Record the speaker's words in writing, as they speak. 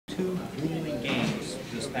two grueling games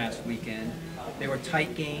this past weekend. They were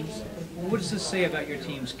tight games. What does this say about your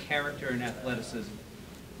team's character and athleticism?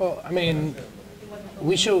 Well, I mean,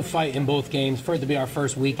 we showed fight in both games. For it to be our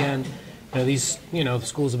first weekend, these the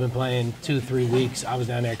schools have been playing 2-3 weeks. I was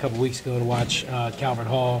down there a couple weeks ago to watch Calvert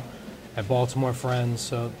Hall at Baltimore Friends.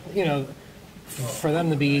 So for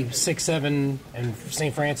them to be 6, 7, and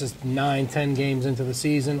St. Francis 9, 10 games into the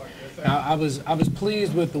season, I was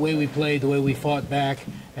pleased with the way we played, the way we fought back,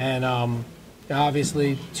 and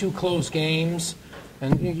obviously 2 close games.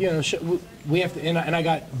 And we have to, and I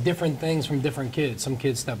got different things from different kids. Some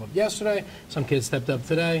kids stepped up yesterday, some kids stepped up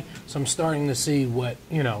today. So I'm starting to see what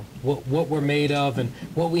we're made of and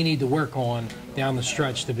what we need to work on down the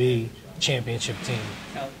stretch to be a championship team.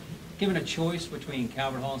 Now, given a choice between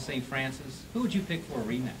Calvert Hall and St. Francis, who would you pick for a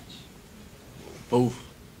rematch? Both.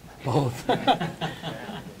 Both.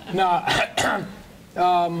 No,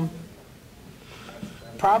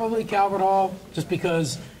 probably Calvert Hall, just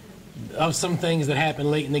because of some things that happened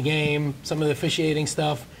late in the game, some of the officiating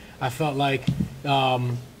stuff. I felt like,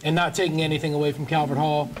 and not taking anything away from Calvert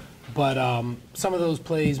Hall, but some of those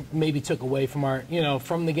plays maybe took away from our,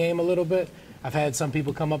 from the game a little bit. I've had some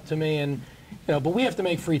people come up to me and, but we have to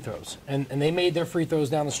make free throws, and they made their free throws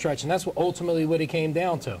down the stretch, and that's ultimately what it came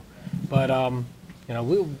down to. But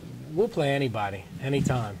we'll play anybody,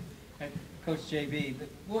 anytime. Coach JB,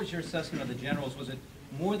 what was your assessment of the Generals? Was it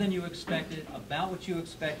more than you expected, about what you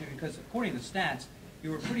expected? Because according to the stats,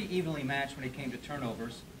 you were pretty evenly matched when it came to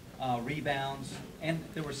turnovers, rebounds, and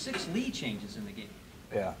there were 6 lead changes in the game.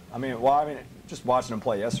 Yeah, just watching them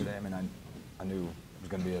play yesterday, I knew it was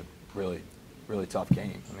going to be a really, really tough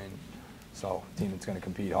game. So a team that's going to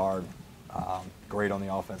compete hard, great on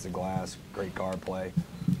the offensive glass, great guard play,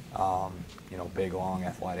 big, long,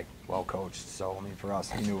 athletic, well coached. So for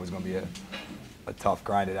us, we knew it was going to be a tough,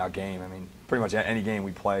 grinded out game. Pretty much any game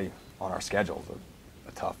we play on our schedule is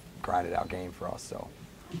a tough, grinded out game for us. So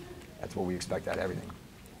that's what we expect out of everything.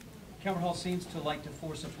 Calvert Hall seems to like to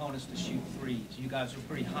force opponents to shoot threes. You guys were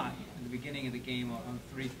pretty hot in the beginning of the game on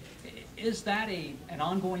 3. Is that an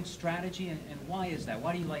ongoing strategy, and why is that?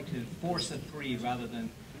 Why do you like to force a 3 rather than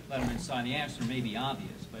let them inside? The answer may be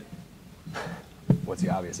obvious, but what's the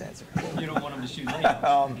obvious answer? You don't want them to shoot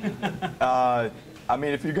layups.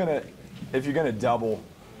 If you're gonna double,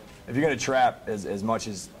 if you're gonna trap as much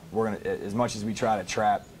as we try to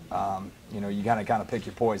trap, you gotta kind of pick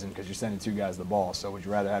your poison because you're sending 2 guys the ball. So would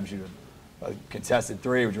you rather have them shoot a contested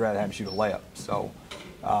 3, or would you rather have them shoot a layup? So,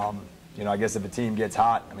 I guess if a team gets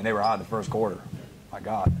hot, they were hot in the first quarter. My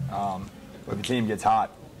God. But if a team gets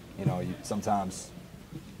hot, sometimes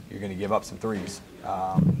you're going to give up some threes.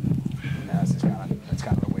 That's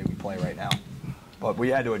kind of the way we play right now. But we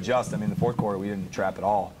had to adjust. In the fourth quarter, we didn't trap at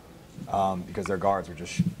all because their guards were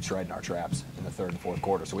just shredding our traps in the third and fourth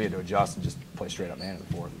quarter. So we had to adjust and just play straight up man in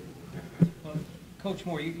the fourth. Well, Coach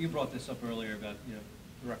Moore, you brought this up earlier about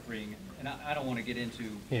refereeing, and I don't want to get into.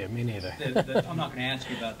 Yeah, me neither. I'm not going to ask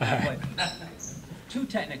you about that. But 2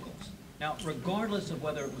 technicals. Now, regardless of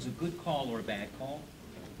whether it was a good call or a bad call,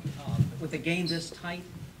 with a game this tight,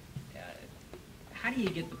 how do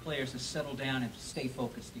you get the players to settle down and stay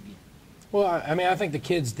focused again? Well, I think the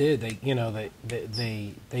kids did.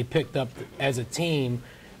 They picked up as a team,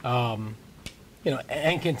 and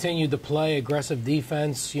continued to play aggressive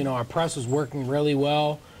defense. Our press was working really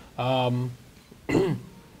well.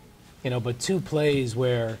 But 2 plays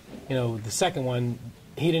where, the second one,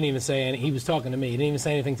 he didn't even say anything. He was talking to me. He didn't even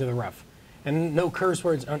say anything to the ref. And no curse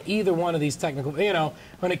words on either one of these technical, on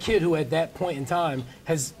a kid who at that point in time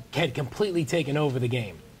had completely taken over the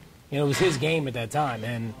game. It was his game at that time.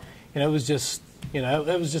 And, it was just, it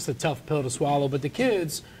was just a tough pill to swallow. But the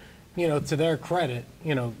kids, to their credit,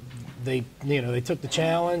 they took the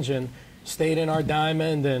challenge and stayed in our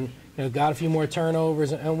diamond and, got a few more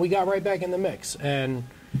turnovers, and we got right back in the mix. And,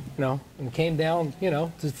 and came down,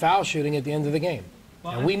 to foul shooting at the end of the game.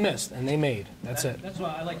 Well, and we missed, and they made. That's it. That's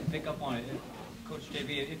why I like to pick up on it. Coach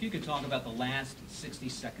JB, if you could talk about the last 60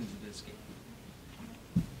 seconds of this game.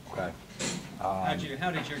 Okay. How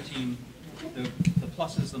did your team, the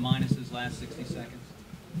pluses, the minuses, last 60 seconds?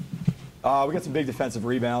 We got some big defensive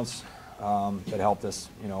rebounds that helped us,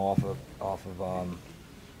 off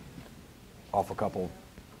a couple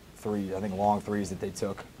long threes that they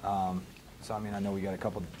took. So, I know we got a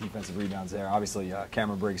couple defensive rebounds there. Obviously,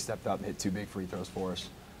 Cameron Briggs stepped up and hit 2 big free throws for us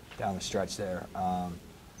down the stretch there. I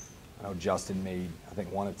know Justin made,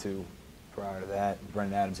 1 or 2 prior to that.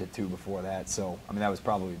 Brendan Adams hit 2 before that. So, that was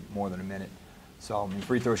probably more than a minute. So,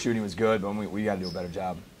 free throw shooting was good, but we got to do a better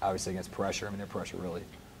job, obviously, against pressure. Their pressure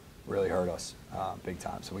really hurt us big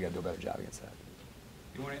time. So, we got to do a better job against that.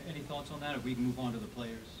 You want any thoughts on that, or we can move on to the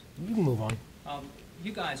players? You can move on.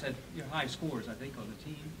 You guys had your high scores, I think, on the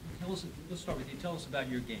team. Let's start with you. Tell us about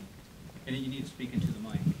your game. And you need to speak into the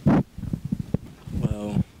mic.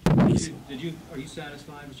 Well, Are you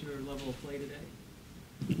satisfied with your level of play today?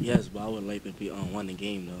 yes, but I would like to be won the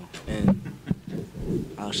game though, and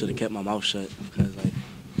I should have kept my mouth shut because like.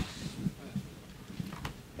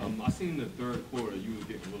 I seen in the third quarter you was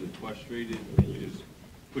getting really frustrated and you just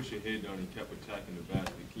put your head down and kept attacking the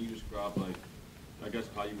basket. Can you describe like, I guess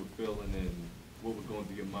how you were feeling and what was going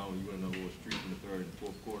through your mind when you went on a little streak in the third and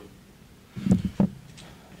fourth quarter?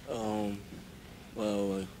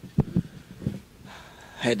 Well,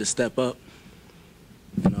 I had to step up.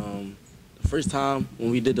 And the first time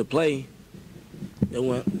when we did the play, it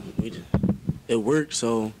worked.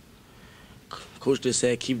 So coach just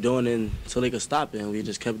said keep doing it until they could stop it, and we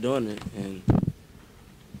just kept doing it and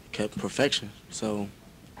kept perfection. So,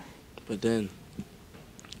 but then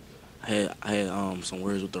I had some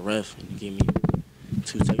words with the ref, and he gave me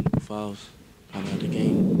 2 technical fouls coming out the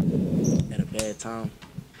game at a bad time.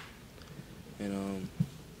 And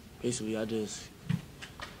basically I just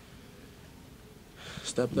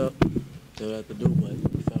stepped up, did what I had to do, but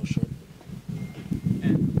we fell short.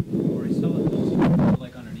 And Maurice, tell us what it felt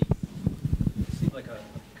like underneath. It seemed like a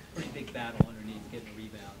pretty big battle underneath getting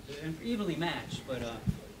rebounds. And evenly matched, but it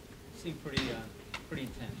seemed pretty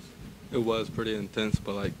intense. It was pretty intense,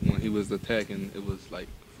 but like when he was attacking, it was like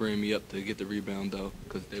freeing me up to get the rebound though,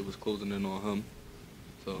 because they was closing in on him.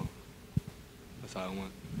 So that's how it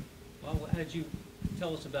went. Well, how did you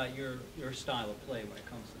tell us about your style of play when it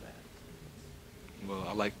comes to that? Well,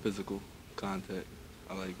 I like physical contact.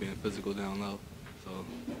 I like being physical down low. So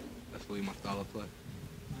that's really my style of play.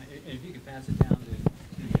 And if you could pass it down to the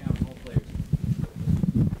Calvert Hall players.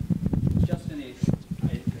 Justin, if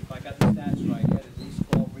I got the stats right, he had at least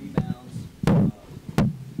 12 rebounds.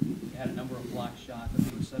 He had a number of block shots. I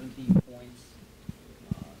think it was 17 points.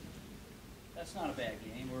 That's not a bad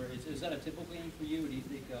game. Or is that a typical game for you, or do you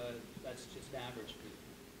think that's just average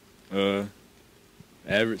for you?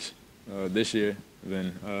 Average. This year, I've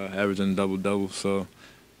been averaging double-double. So,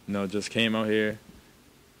 just came out here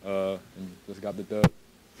and just got the dub.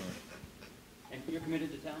 And you're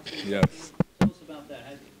committed to Towson? Yes. Tell us about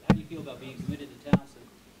that. How do you feel about being committed to Towson,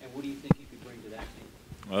 and what do you think you could bring to that team?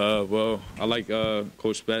 Well, I like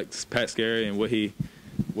Coach Pat Scarry and what he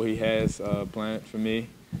has planned for me,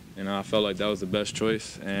 and I felt like that was the best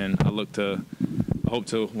choice. And I hope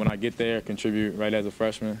to, when I get there, contribute right as a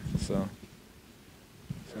freshman. So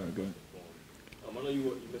good. I know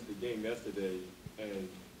you missed the game yesterday, and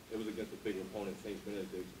it was against a big opponent, St.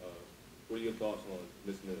 Benedict. What are your thoughts on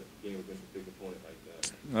missing a game against a big opponent like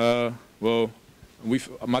that? Well,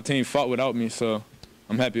 my team fought without me, so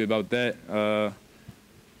I'm happy about that.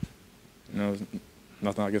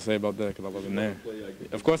 Nothing I can say about that because I wasn't there.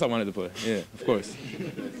 Of course I wanted to play. Yeah, of course.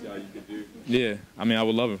 That's how you could do. Yeah, I mean, I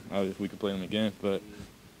would love it if we could play them again, but.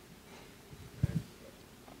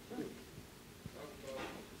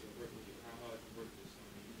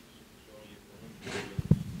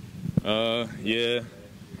 Yeah.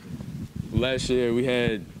 Last year we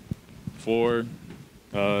had three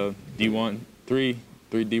D1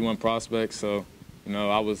 prospects. So,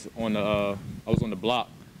 I was on the block,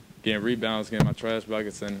 getting rebounds, getting my trash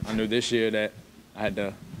buckets, and I knew this year that I had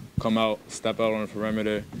to come out, step out on the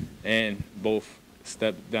perimeter, and both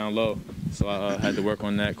step down low. So I had to work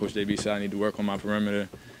on that. Coach JB said I need to work on my perimeter.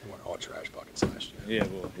 You won all trash buckets last year. Yeah,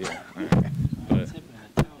 well, yeah. But,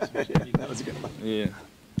 That was a good one. yeah.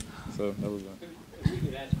 So that was If we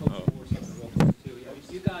could ask Coach Moore something real quick,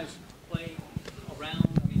 too. You guys play around,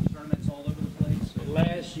 tournaments all over the place?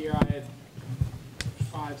 Last year I had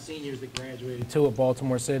 5 seniors that graduated, 2 at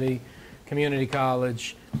Baltimore City Community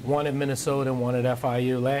College, 1 at Minnesota, and 1 at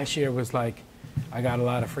FIU. Last year was like, I got a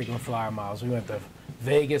lot of frequent flyer miles. We went to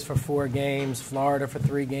Vegas for 4 games, Florida for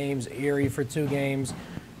 3 games, Erie for 2 games,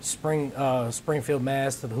 Springfield,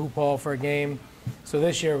 Mass to the Hoop Hall for a game. So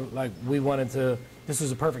this year, this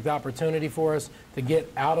was a perfect opportunity for us to get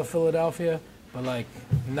out of Philadelphia, but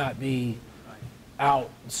not be out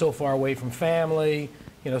so far away from family,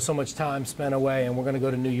 so much time spent away. And we're going to go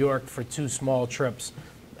to New York for 2 small trips,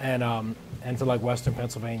 and to Western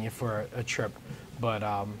Pennsylvania for a trip. But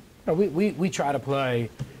we try to play,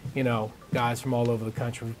 guys from all over the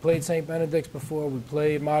country. We've played St. Benedict's before. We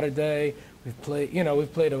played Mater Dei. We've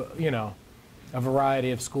played a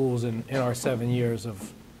variety of schools in our 7 years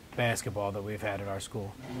of basketball that we've had at our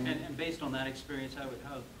school. And based on that experience, how does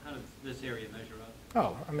this area measure up?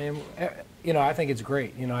 Oh, I think it's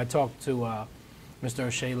great. I talked to Mr.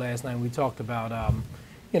 O'Shea last night. We talked about,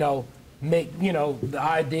 make, the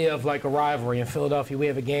idea of like a rivalry. In Philadelphia, we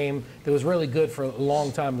have a game that was really good for a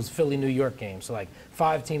long time. It was Philly-New York game. So like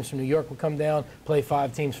 5 teams from New York would come down, play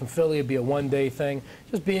 5 teams from Philly. It'd be a one-day thing.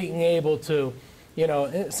 Just being able to,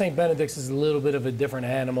 St. Benedict's is a little bit of a different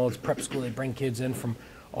animal. It's prep school. They bring kids in from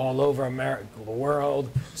all over America, the world.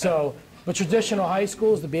 So, but traditional high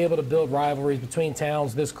schools, to be able to build rivalries between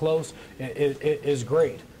towns this close is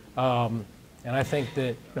great. And I think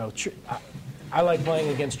that, I like playing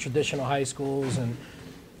against traditional high schools, and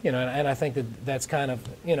and I think that that's kind of,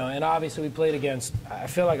 and obviously we played against, I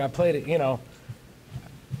feel like I played it,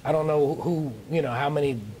 I don't know who, how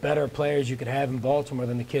many better players you could have in Baltimore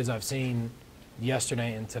than the kids I've seen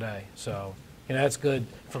yesterday and today. So, that's good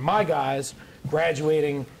for my guys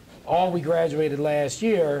graduating, we graduated last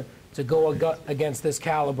year, to go against this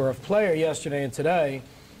caliber of player yesterday and today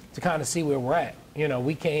to kind of see where we're at.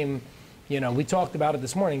 We came, we talked about it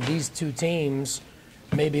this morning. These 2 teams,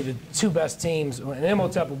 maybe the 2 best teams, and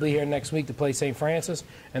Imhotep will be here next week to play St. Francis,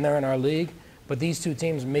 and they're in our league. But these 2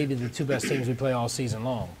 teams may be the 2 best teams we play all season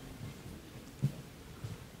long.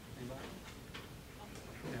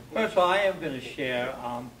 First of all, I am going to share,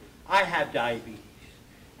 I have diabetes,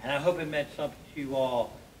 and I hope it meant something to you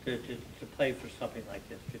all to play for something like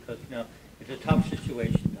this, because, it's a tough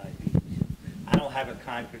situation, diabetes. I don't have it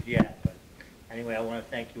conquered yet, but anyway, I want to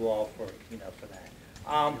thank you all for, for that.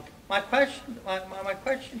 My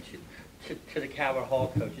question to the Calvert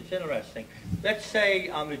Hall coach, it's interesting. Let's say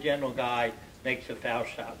the general guy makes a foul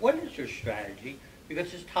shot. What is your strategy?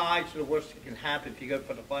 Because it's tied, so the worst that can happen if you go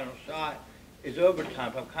for the final shot is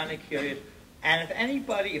overtime. I'm kind of curious. And if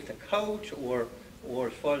anybody, if the coach or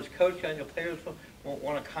as far as coaching and the players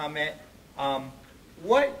want to comment,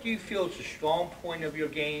 what do you feel is the strong point of your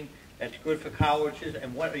game that's good for colleges,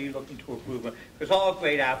 and what are you looking to improve on? Because all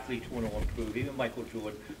great athletes want to improve. Even Michael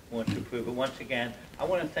Jordan wants to improve. But once again, I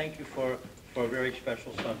want to thank you for a very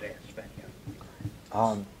special Sunday I spent here.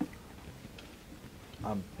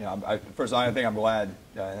 First of all, I think I'm glad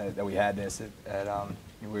that we had this, that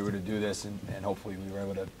we were to do this, and hopefully we were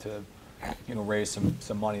able to raise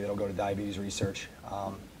some money that'll go to diabetes research.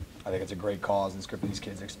 I think it's a great cause, and it's good for these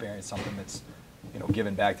kids to experience something that's,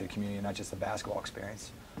 given back to the community, and not just a basketball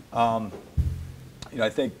experience. I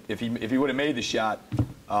think if he would have made the shot,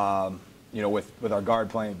 with our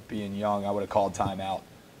guard being young, I would have called timeout.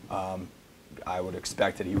 I would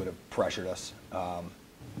expect that he would have pressured us,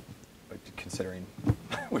 but considering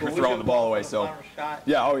we were throwing the ball away. So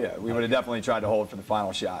yeah, we would have definitely tried to hold for the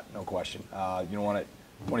final shot, no question. You don't want it.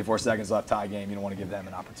 24 seconds left, tie game. You don't want to give them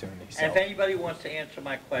an opportunity. So. And if anybody wants to answer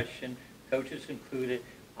my question, coaches included,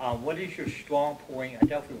 what is your strong point? I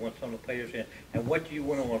definitely want some of the players in. And what do you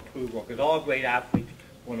want to improve on? Because all great athletes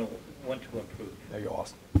want to improve. There you go,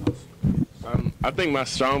 Austin. I think my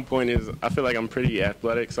strong point is I feel like I'm pretty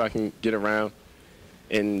athletic, so I can get around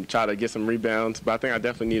and try to get some rebounds. But I think I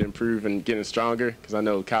definitely need to improve and getting stronger, because I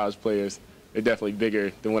know college players, they're definitely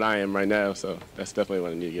bigger than what I am right now. So that's definitely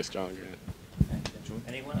what I need to get stronger in.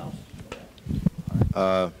 Anyone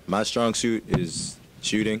else? My strong suit is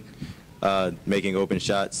shooting, making open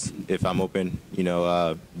shots if I'm open.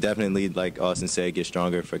 Definitely, like Austin said, get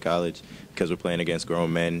stronger for college because we're playing against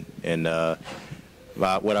grown men. And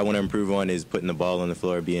what I want to improve on is putting the ball on the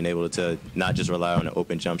floor, being able to not just rely on an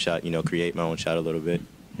open jump shot, create my own shot a little bit.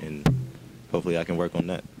 And hopefully I can work on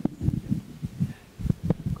that.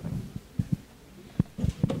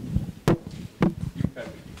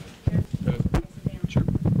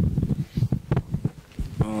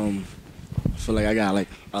 I feel like I got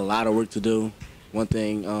a lot of work to do. One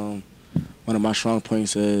thing, one of my strong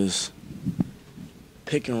points is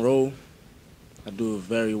pick and roll. I do it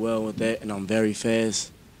very well with that, and I'm very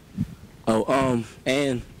fast. And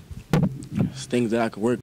things that I could work